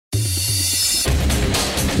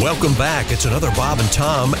Welcome back. It's another Bob and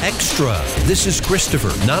Tom Extra. This is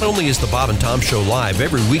Christopher. Not only is the Bob and Tom Show live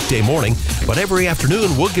every weekday morning, but every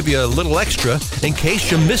afternoon we'll give you a little extra in case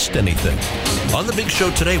you missed anything. On the big show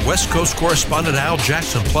today, West Coast correspondent Al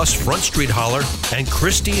Jackson plus Front Street Holler and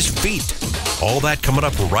Kristi's Feet. All that coming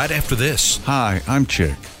up right after this. Hi, I'm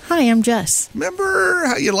Chick. Hi, I'm Jess. Remember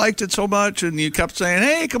how you liked it so much and you kept saying,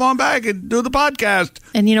 hey, come on back and do the podcast?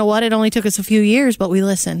 And you know what? It only took us a few years, but we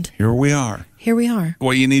listened. Here we are. Here we are.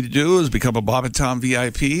 What you need to do is become a Bob and Tom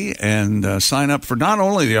VIP and sign up for not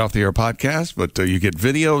only the Off the Air podcast, but you get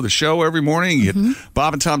video of the show every morning. You get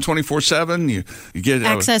Bob and Tom 24/7. You get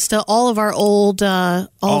access to all of our old bits,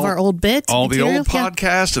 all material. the old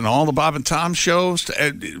podcasts, and all the Bob and Tom shows.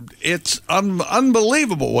 It's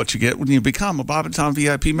unbelievable what you get when you become a Bob and Tom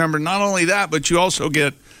VIP member. Not only that, but you also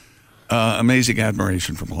get amazing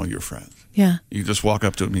admiration from all your friends. Yeah. You just walk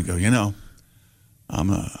up to them and you go,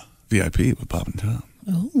 I'm a VIP with Bob and Tom.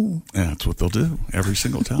 Oh. And that's what they'll do every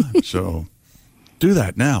single time. So do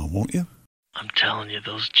that now, won't you? I'm telling you,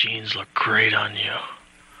 those jeans look great on you.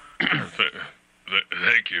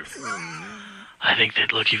 Thank you. I think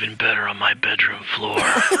they'd look even better on my bedroom floor.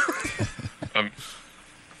 I'm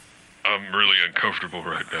really uncomfortable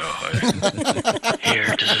right now.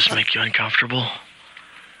 Here, does this make you uncomfortable?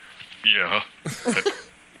 Yeah.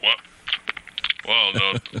 What? Well,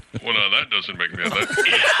 no. Well, no, that doesn't make me. That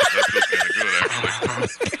feels kind of good,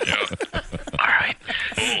 actually. Yeah. All right.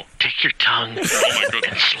 Oh. Take your tongue and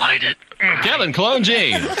slide it. Kevin Clone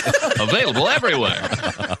Jeans. Available everywhere.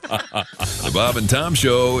 The Bob and Tom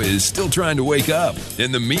Show is still trying to wake up.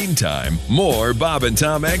 In the meantime, more Bob and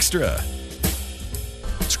Tom Extra.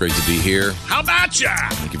 It's great to be here. How about ya?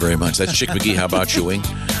 Thank you very much. That's Chick McGee. How about you, Wing?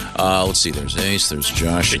 Let's see. There's Ace. There's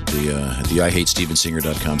Josh at the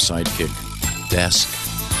IHateStevensinger.com sidekick desk.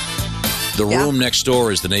 The room next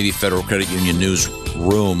door is the Navy Federal Credit Union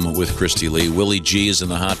newsroom with Kristi Lee. Willie G is in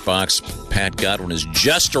the hot box. Pat Godwin is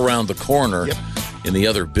just around the corner in the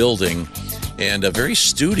other building. And a very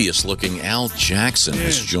studious-looking Al Jackson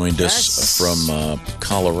has joined us from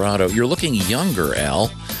Colorado. You're looking younger, Al.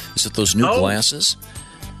 Is it those new glasses?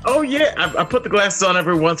 Oh, yeah. I put the glasses on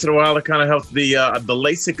every once in a while. It kind of helps. The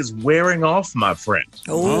LASIK is wearing off, my friend.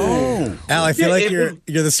 Oh. Al, I feel like you're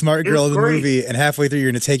the smart girl in the movie, and halfway through you're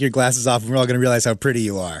going to take your glasses off, and we're all going to realize how pretty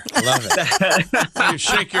you are. I love it. You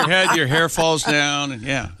shake your head, your hair falls down, and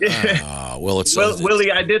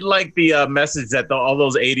Willie, I did like the message that all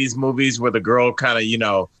those 80s movies where the girl kind of,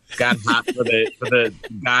 got hot for the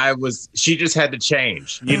guy she just had to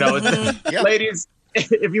change. Ladies,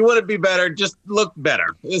 if you want to be better, just look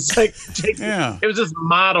better. It's like, it was this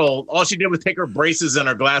model. All she did was take her braces and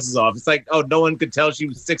her glasses off. It's like, oh, no one could tell she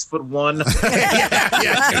was 6'1".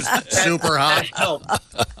 She was super hot.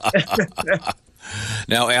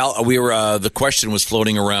 Now, Al, the question was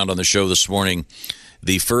floating around on the show this morning.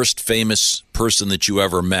 The first famous person that you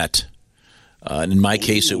ever met. And in my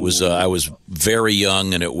case, it was I was very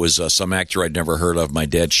young, and it was some actor I'd never heard of. My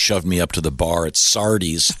dad shoved me up to the bar at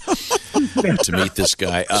Sardi's to meet this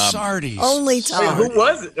guy. Sardi's. Only Tom. Wait,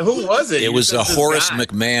 who was it? It was Horace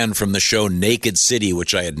McMahon from the show Naked City,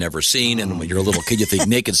 which I had never seen. And when you're a little kid, you think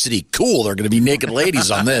Naked City, cool. There are going to be naked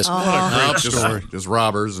ladies on this. What a great story. Just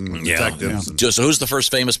robbers and detectives. Yeah. So who's the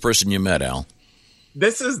first famous person you met, Al?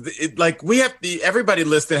 This is everybody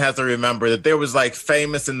listening has to remember that there was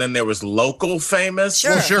famous and then there was local famous.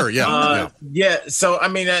 Sure. Yeah. So,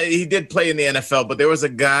 he did play in the NFL, but there was a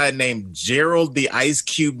guy named Gerald the Ice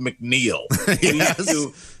Cube McNeil.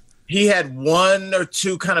 He had one or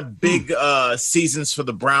two kind of big seasons for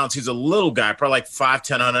the Browns. He's a little guy, probably 5'10",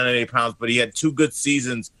 180 pounds, but he had two good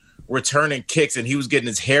seasons returning kicks, and he was getting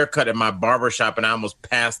his hair cut at my barbershop, and I almost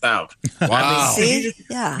passed out. Wow. See?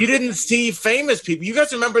 You didn't see famous people. You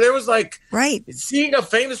guys remember there was seeing a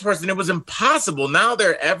famous person, it was impossible. Now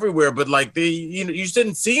they're everywhere, but you just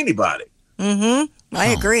didn't see anybody. Mm-hmm. I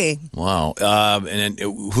agree. Wow. And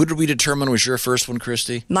who did we determine was your first one,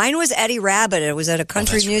 Kristi? Mine was Eddie Rabbitt. It was at a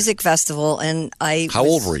country music festival, and How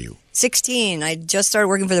old were you? 16. I just started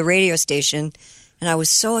working for the radio station. And I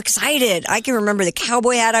was so excited. I can remember the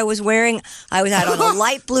cowboy hat I was wearing. I had on a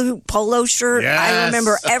light blue polo shirt. Yes. I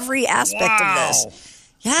remember every aspect of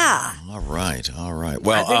this. Yeah. All right.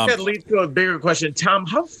 Well, I think that leads to a bigger question. Tom,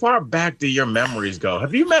 how far back do your memories go?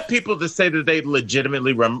 Have you met people that say that they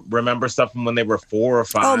legitimately remember stuff from when they were 4 or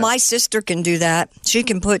 5? Oh, my sister can do that. She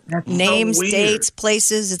can put names, dates,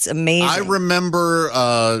 places. It's amazing. I remember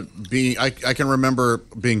I can remember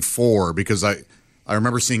being 4 because I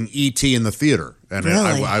remember seeing E.T. in the theater, and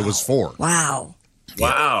Really? I was 4. Wow.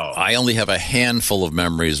 Wow. I only have a handful of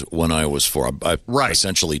memories when I was 4.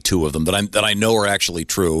 Essentially 2 of them that I know are actually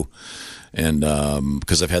true. And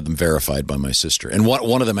because I've had them verified by my sister, and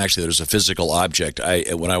one of them actually, there's a physical object.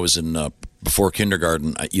 When I was in before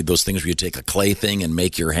kindergarten, those things where you take a clay thing and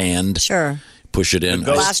make your hand, push it in,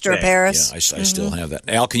 plaster of Paris. Yeah, I still have that.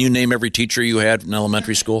 Al, can you name every teacher you had in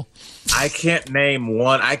elementary school? I can't name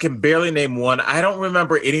one. I can barely name one. I don't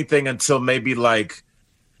remember anything until maybe like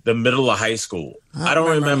the middle of high school. I don't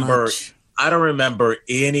remember. I don't remember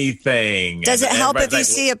anything. Does it help if you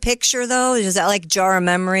see a picture, though? Does that like jar a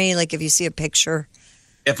memory? Like if you see a picture?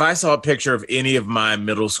 If I saw a picture of any of my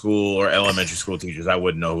middle school or elementary school teachers, I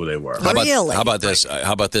wouldn't know who they were. How about this?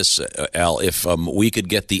 Al? If we could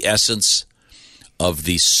get the essence of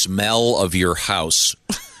the smell of your house,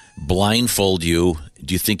 blindfold you,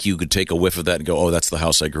 do you think you could take a whiff of that and go, "Oh, that's the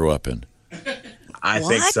house I grew up in"? I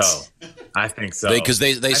think so. I think so. Because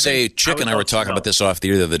they say, Chick and I were talking about this off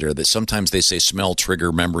the air the other day, that sometimes they say smell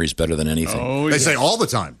trigger memories better than anything. Oh, they say all the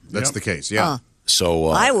time. That's the case, yeah. So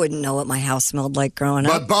I wouldn't know what my house smelled like growing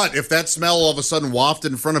up. But if that smell all of a sudden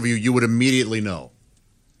wafted in front of you, you would immediately know.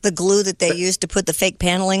 The glue that they used to put the fake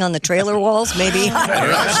paneling on the trailer walls, maybe.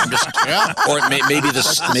 Or maybe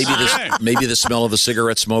the smell of the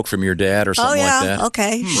cigarette smoke from your dad or something like that.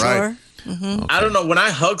 Okay, sure. Right. Mm-hmm. I don't know. When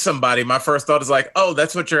I hug somebody, my first thought is like, "Oh,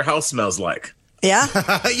 that's what your house smells like." Yeah.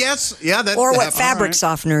 Yes. Yeah. That, or what fabric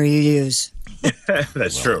softener you use.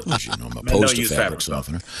 That's true. As you know, I'm opposed to fabric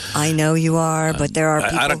softener. I know you are, but there are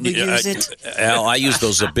people who use it. Al, I use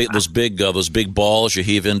those big balls you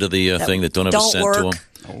heave into the thing that don't have a scent to them.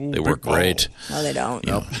 They work great. No, they don't.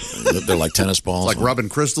 You know, they're like tennis balls. It's like rubbing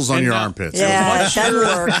crystals on your armpits. Yeah, it doesn't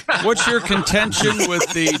work. What's your contention with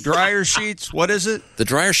the dryer sheets? What is it? The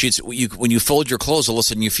dryer sheets, when you fold your clothes, all of a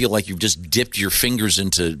sudden you feel like you've just dipped your fingers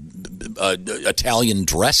into Italian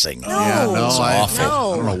dressing. No. It's awful.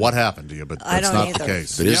 No. I don't know what happened to you, but that's not the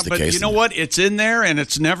case. It is the case. You know what? It's in there and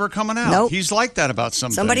it's never coming out. Nope. He's like that about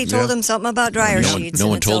something. Somebody told him something about dryer sheets. No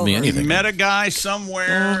one told me anything. Met a guy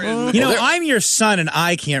somewhere. You know, I'm your son and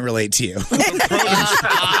I can't relate to you.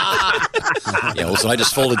 Yeah, well, so I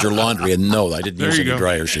just folded your laundry, and no, I didn't use any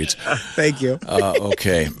dryer sheets. Thank you.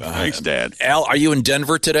 Okay. Thanks, Dad. Al, are you in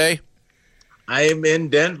Denver today? I am in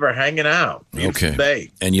Denver hanging out. Beautiful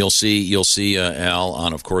day. And you'll see Al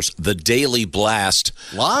on, of course, the Daily Blast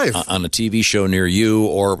live on a TV show near you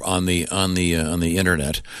or on the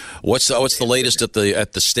internet. What's the latest at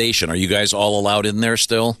the station? Are you guys all allowed in there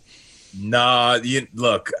still? No,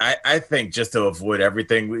 look, I think just to avoid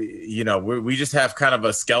everything, we just have kind of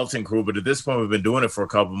a skeleton crew. But at this point, we've been doing it for a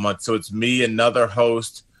couple of months. So it's me, another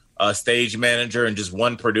host, a stage manager, and just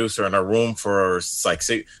one producer in a room for like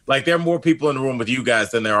 6. Like there are more people in the room with you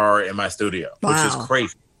guys than there are in my studio, which is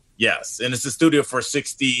crazy. Yes, and it's a studio for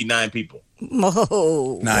 69 people.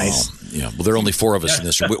 Whoa. Nice. Yeah, well, there are only 4 of us in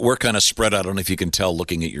this. We're kind of spread out. I don't know if you can tell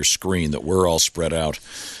looking at your screen that we're all spread out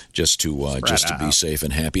just to be safe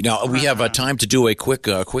and happy. Now, we have time to do a quick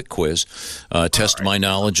quiz, test my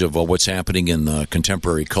knowledge of what's happening in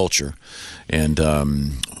contemporary culture. And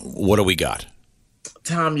what do we got?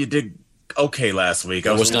 Tom, you did okay last week.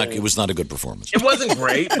 It was not a good performance. It wasn't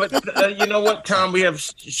great, but you know what, Tom? We have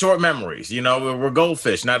short memories. We're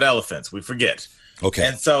goldfish, not elephants. We forget. Okay.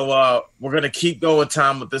 And so we're going to keep going,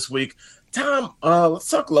 Tom, with this week. Tom, let's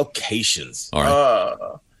talk locations. All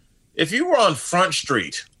right. If you were on Front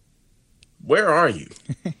Street, where are you?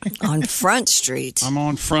 On Front Street. I'm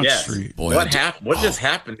on Front Street. Boy, what happened? What just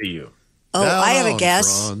happened to you? Oh, Down I have a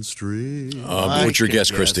guess. Front Street. What's your guess,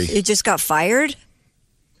 Kristi? You just got fired?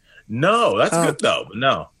 No, that's good though.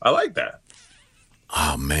 No, I like that.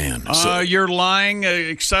 Oh man! You're lying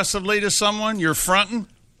excessively to someone. You're fronting.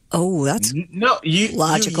 Oh, that's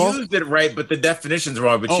logical. You used it right, but the definition's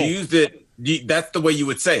wrong. But you used it. That's the way you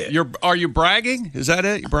would say it. Are you bragging? Is that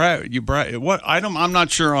it? You brag. What? I'm not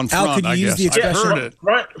sure on front. Al, could you use the I heard it.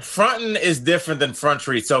 Fronting is different than Front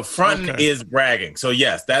Street. So fronting is bragging. So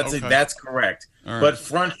yes, that's correct. Right. But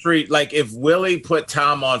Front Street, like if Willie put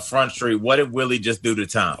Tom on Front Street, what did Willie just do to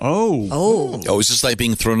Tom? Oh, is this like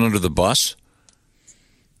being thrown under the bus?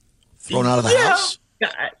 Thrown out of the house?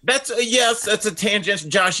 That's a tangent.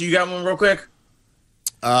 Josh, you got one real quick?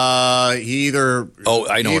 He either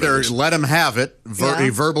let him have it, he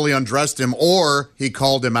verbally undressed him, or he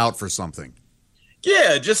called him out for something.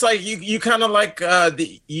 Yeah, just like you kind of like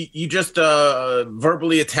you just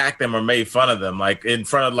verbally attacked them or made fun of them, like in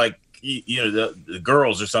front of like the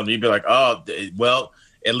girls or something. You'd be like, oh, well,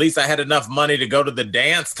 at least I had enough money to go to the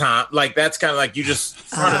dance time. Like that's kind of like you just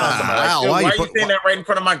fronted on somebody. Like, why are you saying that right in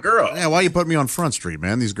front of my girl? Yeah, why you put me on Front Street,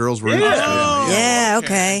 man? These girls were interested. Yeah,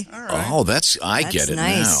 okay. Right. Oh, I get it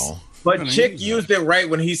nice. now. But Chick used it right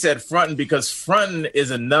when he said fronting, because fronting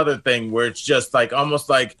is another thing where it's just like almost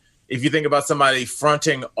like if you think about somebody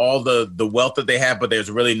fronting all the wealth that they have, but there's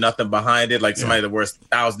really nothing behind it, like somebody that wears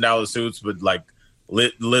 $1,000 suits but like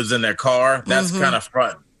lives in their car. That's kind of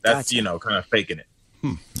fronting. That's kind of faking it.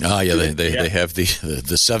 Oh yeah, they have the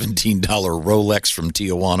 $17 Rolex from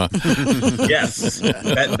Tijuana. Yes,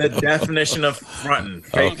 the definition of fronting,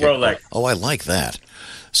 fake Rolex. Oh, I like that.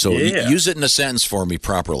 So use it in a sentence for me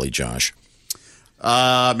properly, Josh.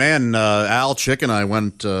 Al, Chick, and I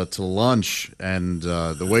went to lunch, and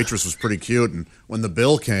the waitress was pretty cute. And when the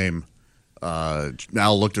bill came,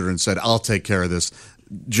 Al looked at her and said, "I'll take care of this."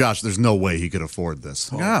 Josh, there's no way he could afford this.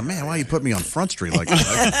 Oh, man, why you put me on Front Street like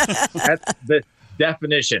that? That's the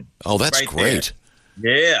definition. Oh, that's great.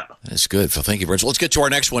 There. Yeah. That's good. Well, thank you, Rich. Let's get to our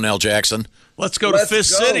next one, Al Jackson. Let's go to Fist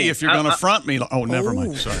City if you're going to front me. Oh, never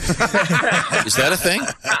mind. Sorry. Is that a thing?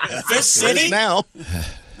 Fist City? Now.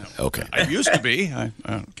 Okay. I used to be.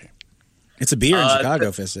 Okay. It's a beer in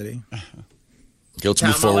Chicago, Fist City. Okay, let's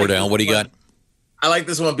move forward, Al. What do you got? I like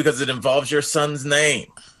this one because it involves your son's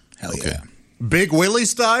name. Hell yeah. Big Willie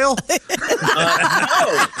style? No.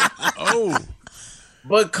 Oh.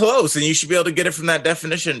 But close, and you should be able to get it from that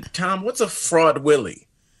definition. Tom, what's a fraud Willie?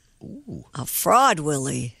 Ooh. A fraud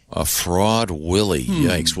Willie. A fraud Willie.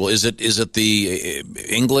 Yikes. Well, is it the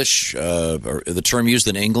English, or the term used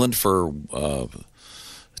in England for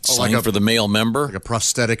slang for the male member? Like a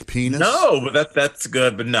prosthetic penis? No, but that's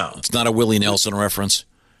good, but no. It's not a Willie Nelson reference?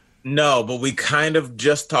 No, but we kind of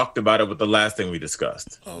just talked about it with the last thing we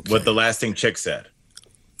discussed. Okay. What the last thing Chick said.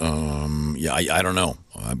 Yeah, I don't know.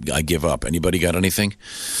 I give up. Anybody got anything?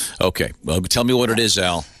 Okay. Well, tell me what it is,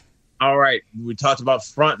 Al. All right. We talked about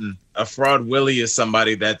fronting. A fraud Willie is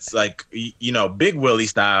somebody that's like, Big Willie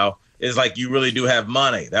style is like you really do have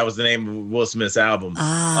money. That was the name of Will Smith's album.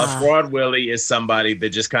 A fraud Willie is somebody that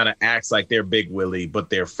just kind of acts like they're Big Willie, but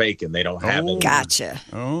they're fake and they don't have it. Gotcha.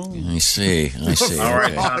 Oh, I see. All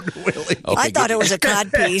right. Okay, I thought it was a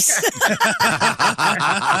cod piece. A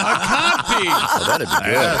cod piece. Oh, that'd be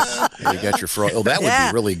good. You got your fraud. Oh, that would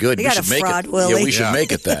be really good. You got a fraud Willie. Yeah, we should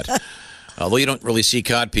make it that. Although you don't really see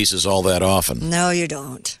cod pieces all that often. No, you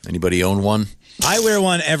don't. Anybody own one? I wear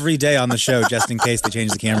one every day on the show just in case they change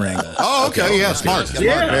the camera angle. Oh, okay. Yeah, smart.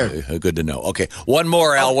 Good to know. Okay. One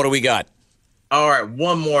more, Al. What do we got? All right.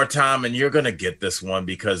 One more time, and you're going to get this one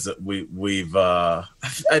because we've I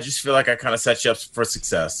just feel like I kind of set you up for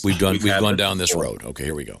success. We've gone down this road. Okay,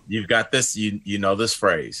 here we go. You've got this. You know this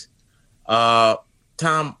phrase.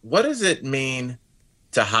 Tom, what does it mean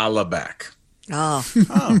to holla back? Oh.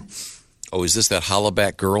 Oh, is this that Holla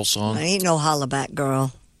Back Girl song? I ain't no holla back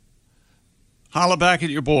girl. Holla back at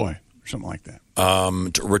your boy, or something like that.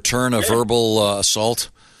 To return a verbal assault?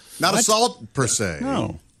 Not assault, per se.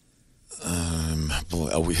 No.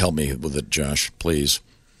 Help me with it, Josh, please.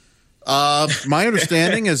 My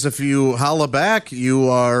understanding is if you holla back, you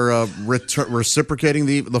are reciprocating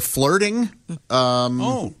the flirting.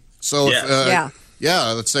 So,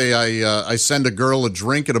 let's say I send a girl a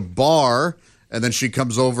drink at a bar, and then she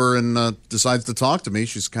comes over and decides to talk to me.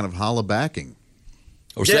 She's kind of holla backing.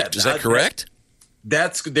 Oh, is that correct?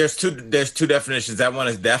 There's two definitions. That one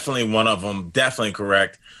is definitely one of them. Definitely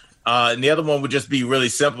correct. And the other one would just be really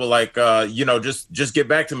simple, like just get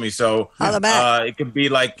back to me. So holla back. It could be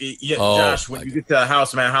like, Josh, when you get to the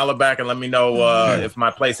house, man, holla back and let me know if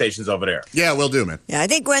my PlayStation's over there. Yeah, we'll do, man. Yeah, I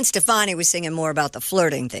think Gwen Stefani was singing more about the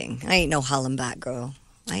flirting thing. I ain't no hollering back girl.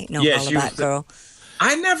 I ain't no holla back girl.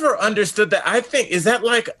 I never understood that. I think, is that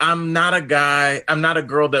like I'm not a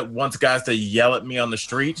girl that wants guys to yell at me on the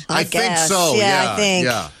street? I think so. Yeah, I think.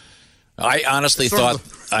 Yeah. I honestly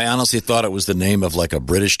thought it was the name of like a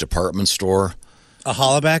British department store. A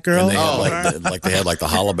hollaback girl? And they had they had the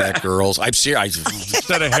hollaback girls. I'm serious.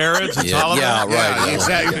 Instead of Harrods, it's hollaback? Yeah, right. Yeah,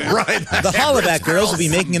 exactly. Right. The hollaback girls will be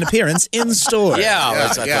making an appearance in store. I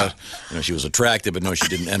thought, she was attractive, but no, she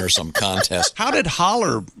didn't enter some contest. How did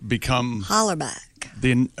holler become hollerback?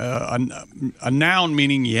 A noun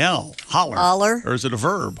meaning yell. Holler. Or is it a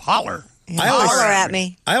verb? Holler. Holler at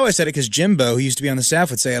me. I always said it because Jimbo, who used to be on the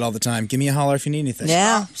staff, would say it all the time. Give me a holler if you need anything.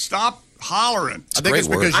 Yeah. Stop hollering. I think it's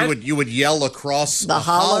because you would yell across the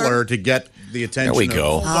holler to get the attention. There we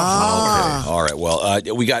go. Of the holler. All right. Well,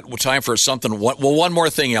 we got time for something. One more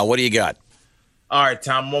thing, Al. What do you got? All right,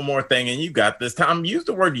 Tom. One more thing, and you got this. Tom, use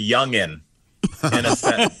the word youngin. In a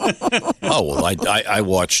sentence. Oh well, I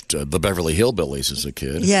watched the Beverly Hillbillies as a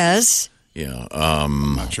kid. Yes. Yeah.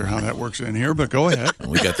 I'm not sure how that works in here, but go ahead.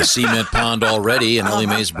 We got the cement pond already, and Ellie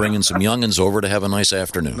Mae's bringing some youngins over to have a nice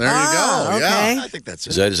afternoon. There you go. Okay. Yeah, I think that's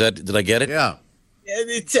it. Is that? Did I get it? Yeah.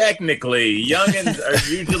 Technically, youngins are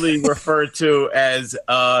usually referred to as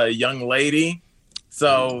young lady.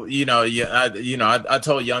 So I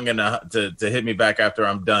told youngin to hit me back after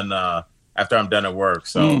I'm done. After I'm done at work,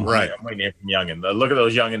 so right. I'm waiting here from youngin. Look at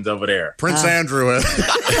those youngins over there. Prince Andrew. I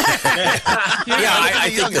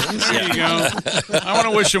think there you go. I want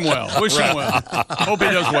to wish him well. Wish him well. Hope he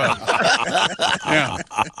does well. Yeah.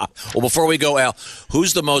 Well, before we go, Al,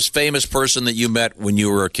 who's the most famous person that you met when you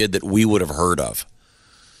were a kid that we would have heard of?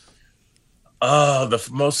 The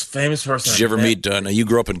most famous person. Did you ever meet? Now you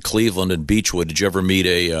grew up in Cleveland and Beechwood. Did you ever meet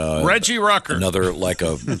a Reggie Rucker? Another like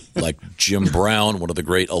Jim Brown, one of the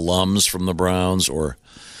great alums from the Browns, or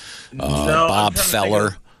Bob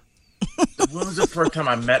Feller? When was the first time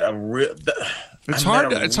I met a real? It's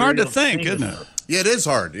hard to think, isn't it? Yeah, it is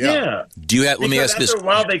hard. Yeah. Do you have? Let me ask this. After a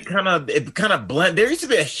while, it kind of blend. There used to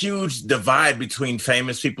be a huge divide between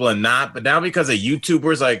famous people and not, but now because of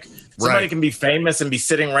YouTubers, like somebody can be famous and be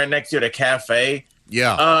sitting right next to you at a cafe.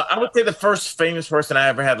 Yeah. I would say the first famous person I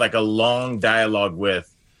ever had like a long dialogue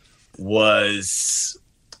with was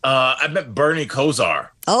I met Bernie Kosar.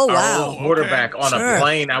 Oh wow! Our quarterback on a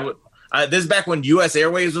plane. This is back when U.S.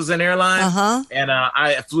 Airways was an airline, and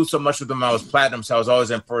I flew so much with them I was platinum, so I was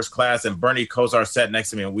always in first class. And Bernie Kosar sat next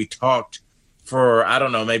to me, and we talked for I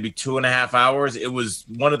don't know, maybe 2.5 hours. It was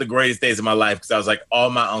one of the greatest days of my life because I was like all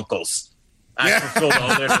my uncles. I fulfilled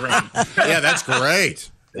all their dreams. Yeah, that's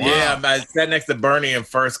great. Wow. Yeah, I sat next to Bernie in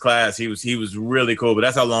first class. He was really cool, but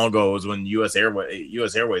that's how long ago it was when U.S.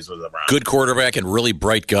 Airways was around. Good quarterback and really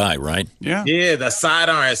bright guy, right? Yeah. Yeah, the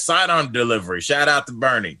sidearm delivery. Shout out to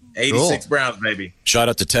Bernie. 86 Browns, baby. Shout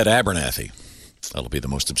out to Ted Abernathy. That'll be the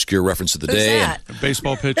most obscure reference of the day. That? A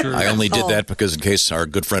baseball pitcher. I only did that because in case our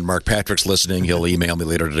good friend Mark Patrick's listening, he'll email me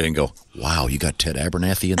later today and go, wow, you got Ted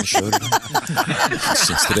Abernathy in the show today?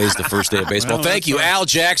 Since today's the first day of baseball. Well, thank you, Al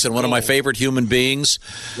Jackson, one of my favorite human beings.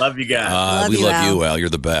 Love you guys. We love you, Al. You're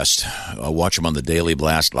the best. Watch him on the Daily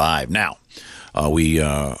Blast Live. Now, we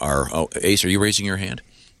are... Ace, are you raising your hand?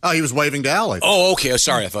 Oh, he was waving to Al. Oh, okay.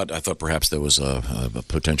 Sorry. I thought perhaps there was a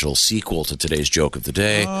potential sequel to today's joke of the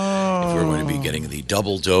day. If we were going to be getting the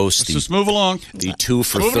double dose. Let's just move along. The 2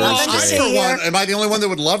 for Thursday. Am I the only one that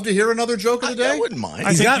would love to hear another joke of the day? I wouldn't mind.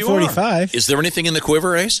 He's got 45. Is there anything in the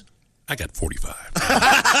quiver, Ace? I got 45.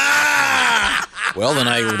 Well, then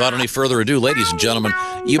without any further ado, ladies and gentlemen,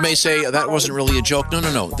 you may say that wasn't really a joke.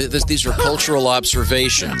 No. These are cultural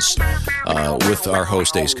observations with our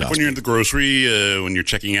host, Ace Cosby. When you're in the grocery, when you're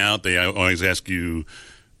checking out, they always ask you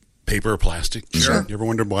paper or plastic. Sure. You ever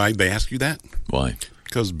wonder why they ask you that? Why?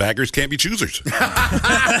 Because baggers can't be choosers.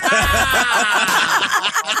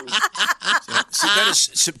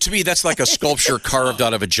 See, to me, that's like a sculpture carved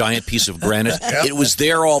out of a giant piece of granite. Yep. It was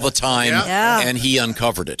there all the time, and he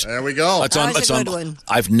uncovered it. There we go. That's a good one.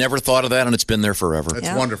 I've never thought of that, and it's been there forever. It's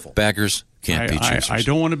wonderful. Baggers can't be choosers. I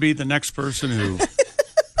don't want to be the next person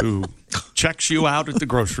who checks you out at the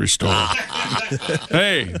grocery store.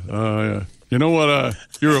 Hey, you know what?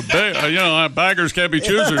 You're a baggers can't be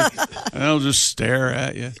choosers. And they'll just stare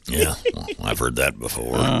at you. Yeah, well, I've heard that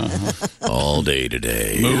before. All day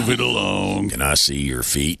today. Move it along. Can I see your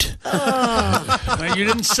feet? Well, you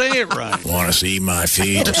didn't say it right. Want to see my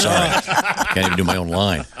feet? I'm sorry. Can't even do my own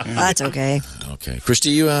line. That's okay. Okay.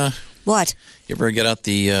 Kristi, you what? You ever get out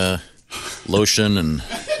the lotion and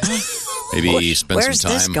maybe spend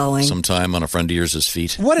some time on a friend of yours'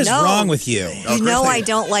 feet? What is wrong with you? You know I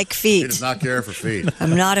don't like feet. She does not care for feet.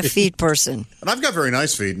 I'm not a feet person. And I've got very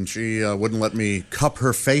nice feet, and she wouldn't let me cup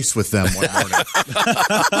her face with them one morning.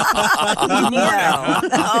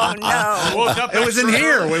 Oh, no. It was in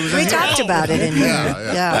here. We talked about it in here.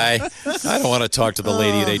 Yeah. I don't want to talk to the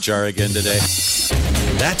lady at HR again today.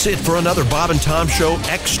 That's it for another Bob and Tom Show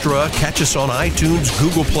Extra. Catch us on iTunes,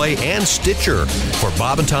 Google Play, and Stitcher. For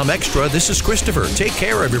Bob and Tom Extra, this is Christopher. Take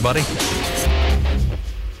care, everybody.